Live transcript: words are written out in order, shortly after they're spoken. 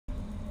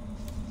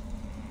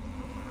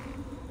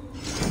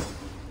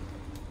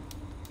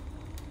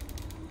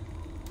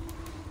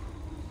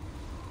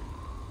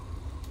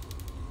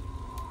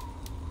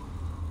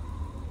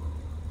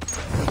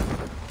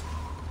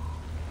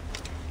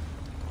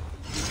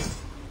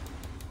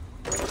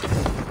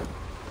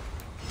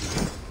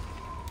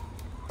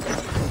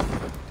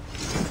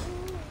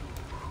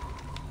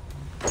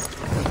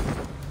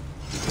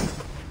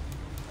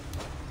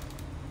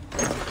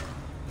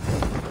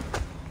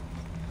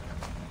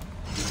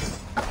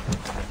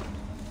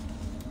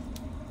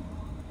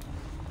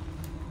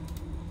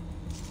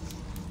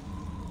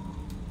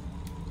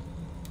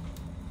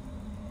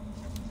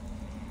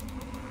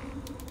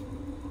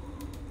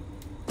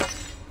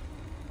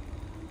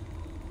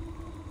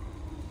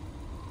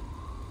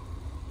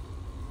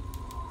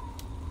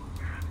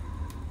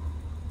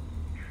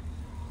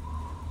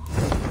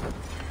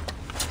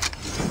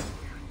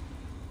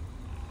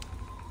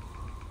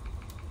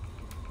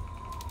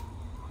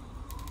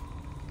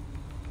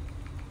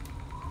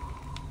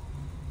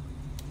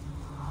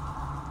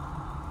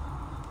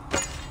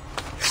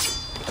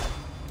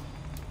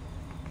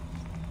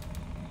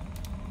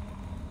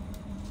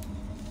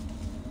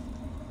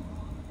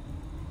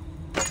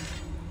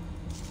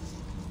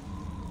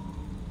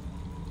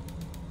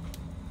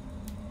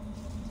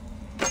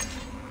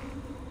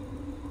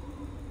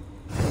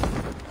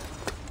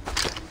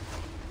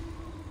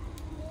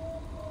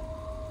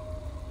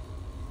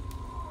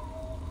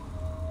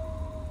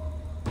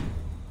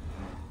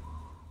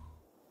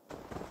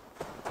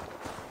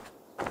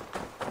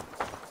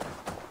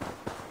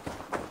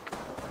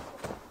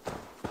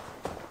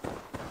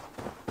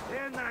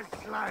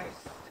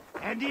sliced,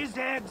 and his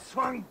head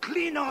swung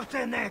clean off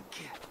the neck.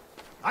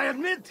 I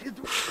admit it...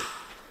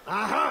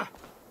 Aha!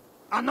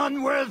 An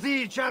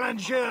unworthy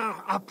challenger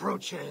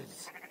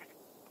approaches.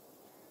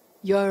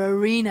 Your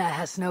arena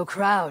has no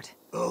crowd.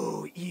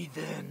 Oh,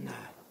 Eden.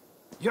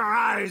 Your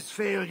eyes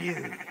fail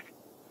you.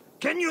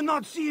 Can you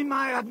not see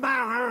my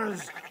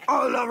admirers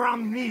all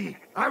around me?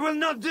 I will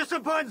not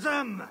disappoint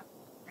them.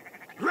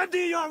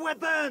 Ready your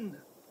weapon.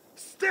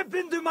 Step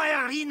into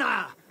my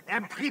arena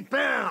and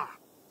prepare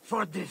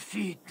for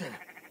defeat.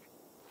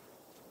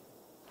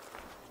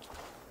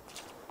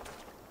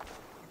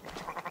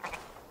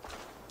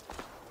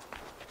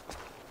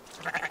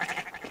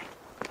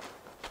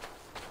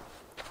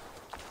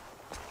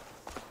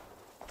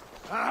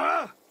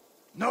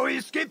 No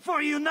escape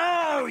for you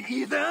now,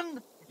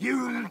 Eden.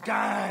 You'll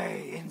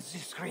die in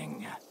this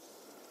ring.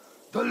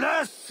 The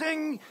last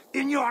thing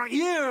in your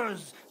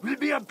ears will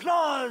be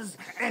applause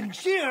and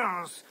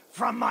cheers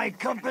from my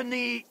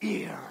company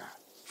here.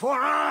 For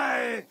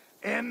I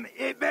am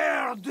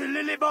Gerwinda du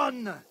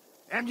Lilibonne,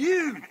 and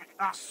you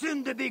are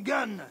soon to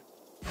begun.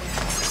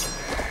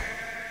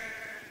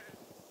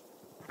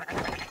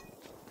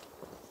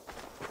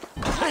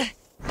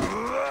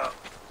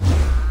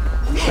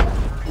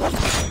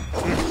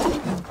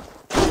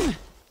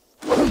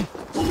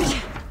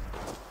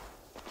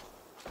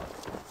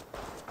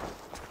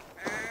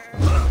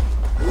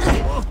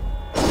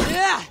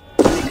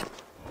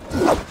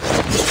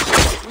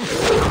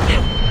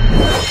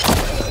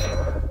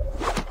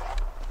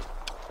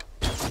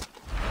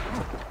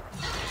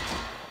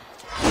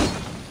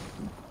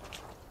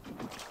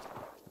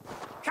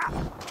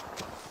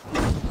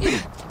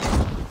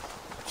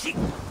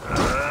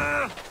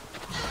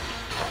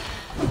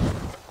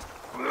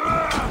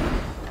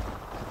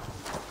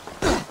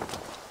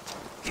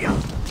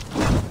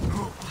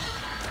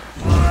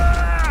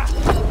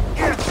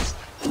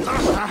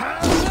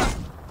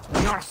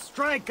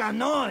 Strike a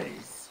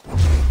noise,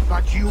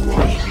 but you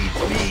won't beat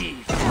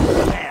me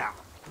fair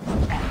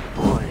and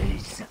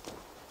boys.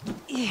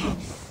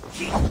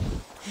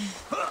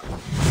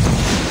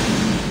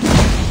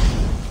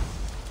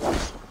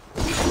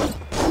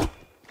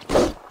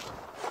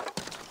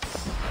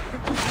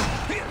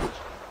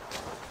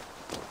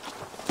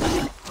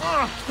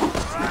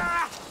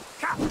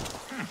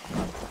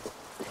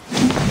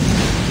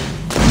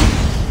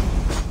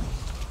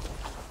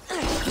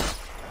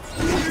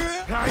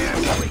 I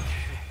am quick.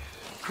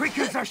 Quick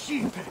as a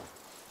sheep.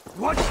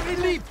 Watch me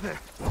leap.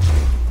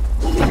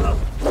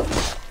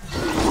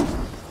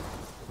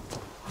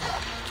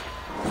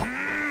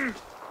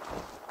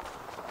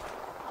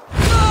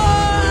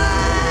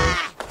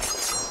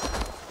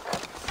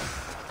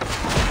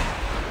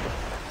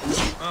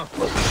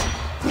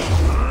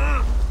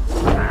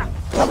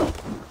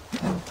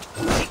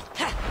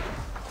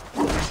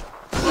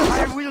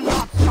 I will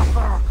not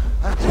suffer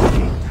a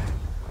defeat,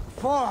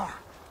 for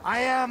I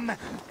am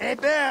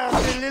Gerwinda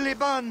du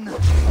Lilibonne.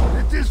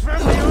 It is from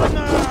the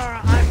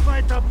honor I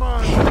fight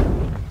upon.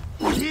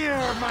 Hear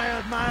my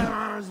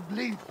admirers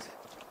bleat.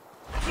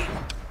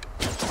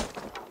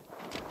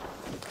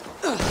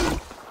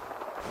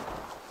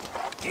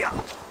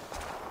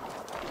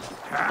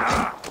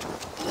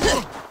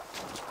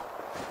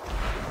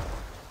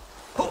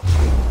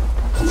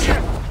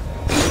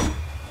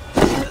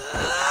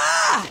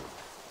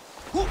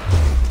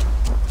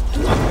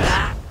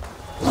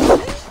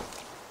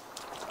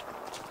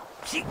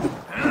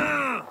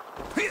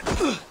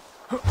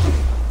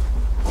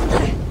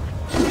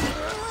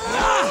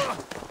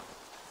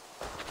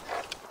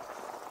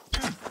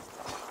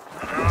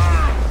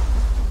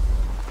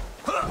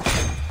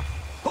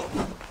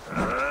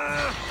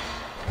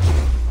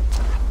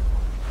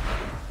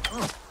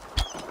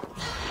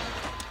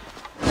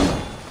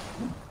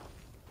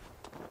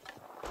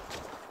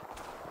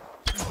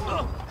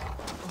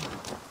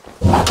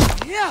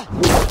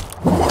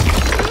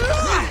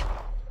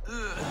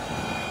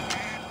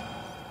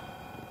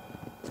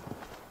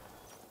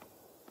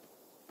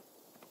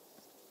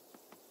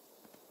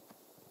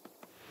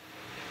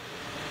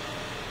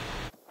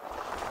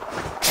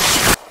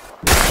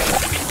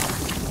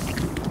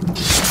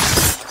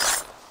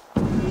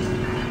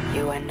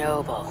 You are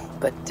noble,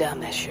 but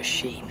dumb as your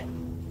sheep.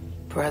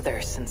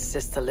 Brothers and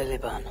Sister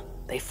Lilibonne,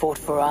 they fought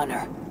for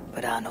honor,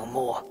 but are no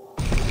more.